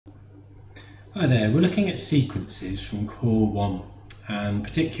Hi there, we're looking at sequences from Core 1 and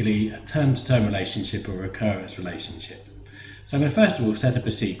particularly a term-to-term relationship or recurrence relationship. So I'm going to first of all set up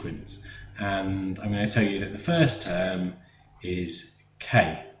a sequence and I'm going to tell you that the first term is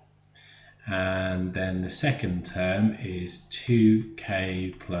k and then the second term is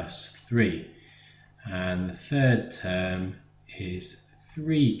 2k plus 3 and the third term is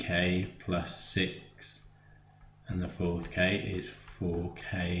 3k plus 6 and the fourth k is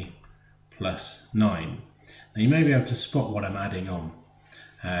 4k plus 9. Now you may be able to spot what I'm adding on,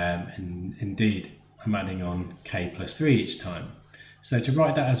 and indeed I'm adding on k plus 3 each time. So to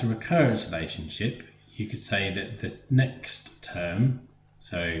write that as a recurrence relationship, you could say that the next term,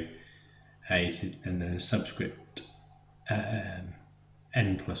 so a and then a subscript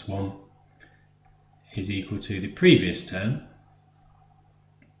n plus 1 is equal to the previous term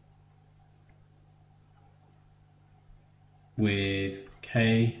with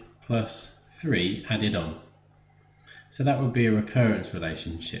k plus 3 added on. So that would be a recurrence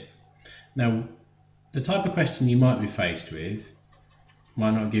relationship. Now, the type of question you might be faced with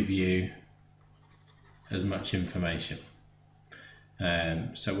might not give you as much information.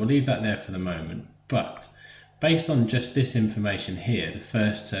 So we'll leave that there for the moment. But based on just this information here, the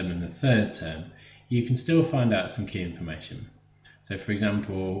first term and the third term, you can still find out some key information. So for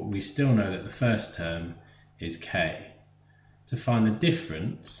example, we still know that the first term is k. To find the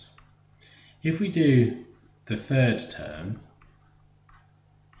difference, if we do the third term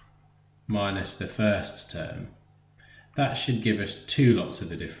minus the first term, that should give us two lots of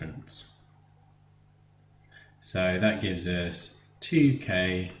the difference. So that gives us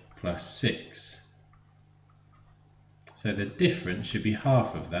 2k plus 6. So the difference should be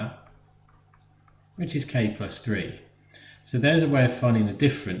half of that, which is k plus 3. So there's a way of finding the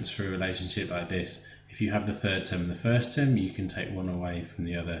difference for a relationship like this. If you have the third term and the first term, you can take one away from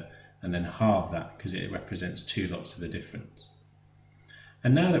the other and then halve that because it represents two lots of the difference.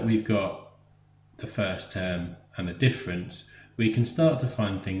 And now that we've got the first term and the difference, we can start to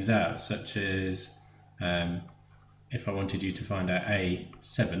find things out, such as if I wanted you to find out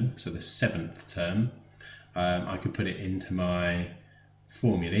A7, so the seventh term, I could put it into my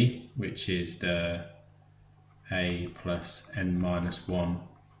formulae, which is the A plus n minus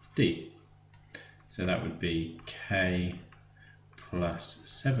 1d. So that would be k plus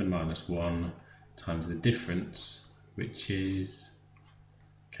 7 minus 1 times the difference, which is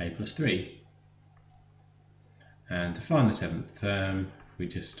k plus 3. And to find the seventh term, we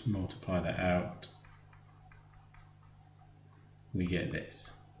just multiply that out, we get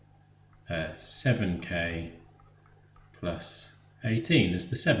this, 7k plus 18 as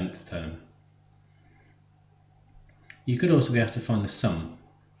the seventh term. You could also be asked to find the sum.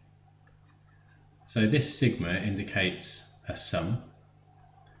 So this sigma indicates a sum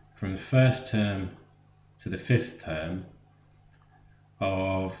from the first term to the fifth term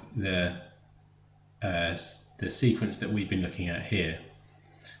of the sequence that we've been looking at here.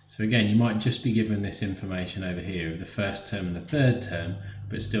 So again, you might just be given this information over here of the first term and the third term,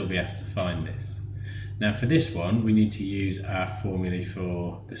 but still be asked to find this. Now for this one, we need to use our formula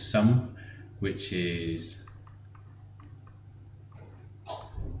for the sum, which is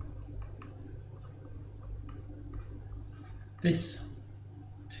this,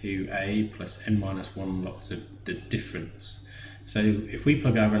 2a plus n minus 1 lots of the difference. So if we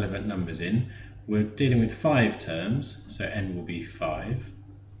plug our relevant numbers in, we're dealing with 5 terms, so n will be 5.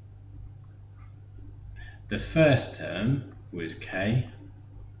 The first term was k,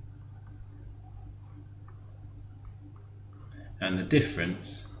 and the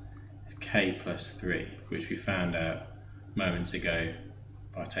difference is k plus 3, which we found out moments ago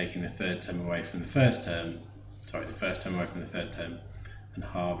by taking the third term away from the first term, the first term away from the third term and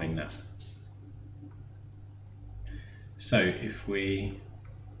halving that. So if we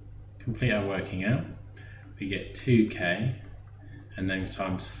complete our working out, we get 2k and then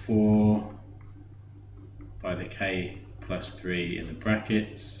times 4 by the k plus 3 in the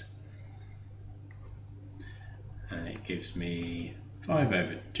brackets, and it gives me 5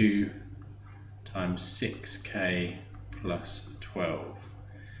 over 2 times 6k plus 12.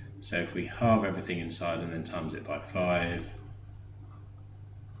 So if we halve everything inside and then times it by 5,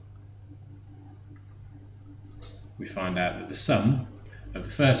 we find out that the sum of the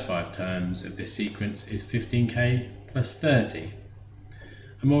first 5 terms of this sequence is 15k plus 30.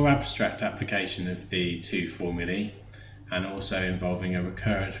 A more abstract application of the two formulae, and also involving a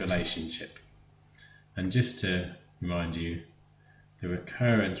recurrence relationship. And just to remind you, the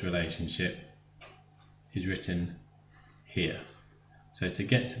recurrence relationship is written here. So to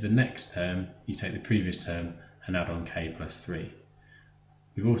get to the next term, you take the previous term and add on k plus 3.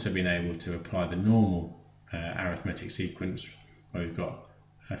 We've also been able to apply the normal arithmetic sequence where we've got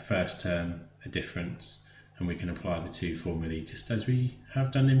a first term, a difference, and we can apply the two formulae just as we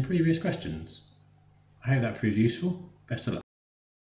have done in previous questions. I hope that proved useful. Best of luck.